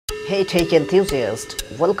Hey tech enthusiast,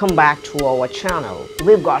 welcome back to our channel.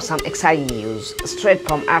 We've got some exciting news straight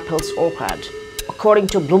from Apple's orchard. According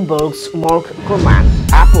to Bloomberg's Mark Gurman,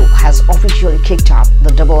 Apple has officially kicked off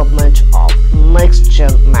the development of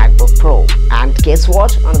next-gen MacBook Pro. And guess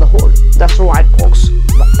what? Under the hood, that's right folks,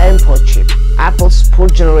 the M4 chip, Apple's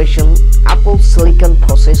 4th generation Apple Silicon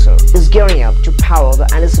processor, is gearing up to power the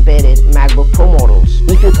anticipated MacBook Pro models.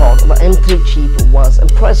 If you thought the M3 chip was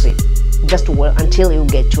impressive, just wait until you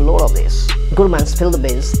get to load of this. Gurman spilled the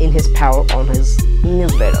beans in his power on his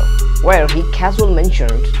newsletter, where he casually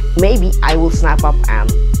mentioned, maybe I will snap up an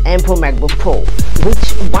M4 MacBook Pro,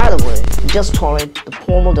 which by the way just started the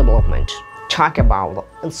formal development. Talk about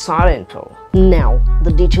the inside info. Now,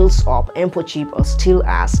 the details of M4 chip are still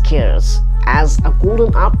as scarce as a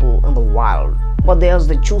golden apple in the wild. But there's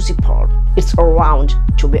the juicy part. It's around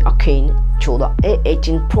to be akin to the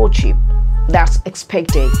A18 Pro chip that's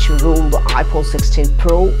expected to rule the iPhone 16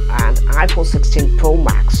 Pro and iPhone 16 Pro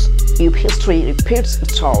Max. If history repeats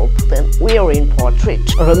itself, then we are in for a treat.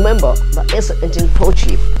 Remember the A18 Pro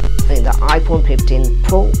chip in the iPhone 15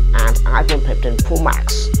 Pro and iPhone 15 Pro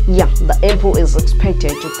Max. Yeah, the M4 is expected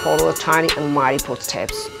to follow the tiny and mighty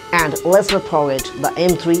footsteps. And let's not forget the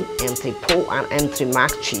M3, M3 Pro and M3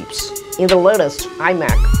 Max chips in the latest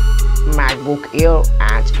iMac, MacBook Air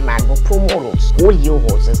and MacBook Pro models. What your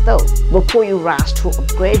horses though? Before you rush to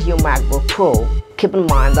upgrade your MacBook Pro, keep in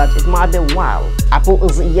mind that it might be a while. Apple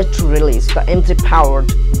is yet to release the M3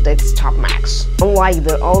 powered desktop Macs, unlike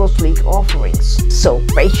their other sleek offerings. So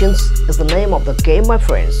patience is the name of the game, my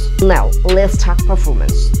friends. Now let's talk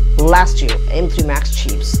performance. Last year, M3 Max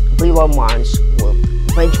chips blew our minds with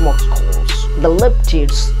benchmark scores. The left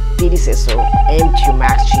its predecessor M2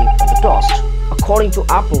 Max chip at the dust. According to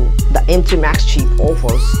Apple, the M3 Max chip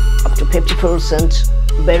offers up to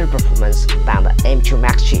 50% better performance than the M2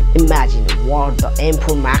 Max chip. Imagine what the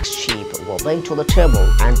M4 Max chip will bring to the table,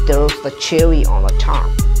 and there's the cherry on the top.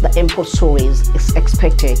 The M4 series is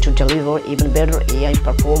expected to deliver even better AI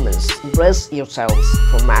performance. Brace yourselves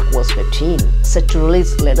for macOS 15, set to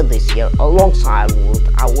release later this year alongside with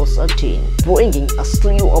iOS 13, bringing a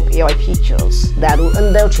slew of AI features that will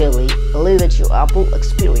undoubtedly elevate your Apple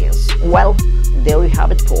experience. Well, there you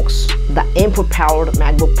have it folks, the M4 powered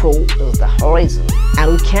MacBook Pro is the horizon,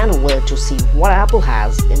 and we can't wait to see what Apple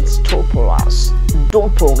has in store for us.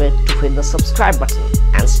 Don't forget to hit the subscribe button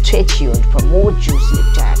and stay tuned for more juicy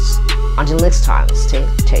updates. Until next time, stay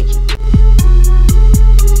techy.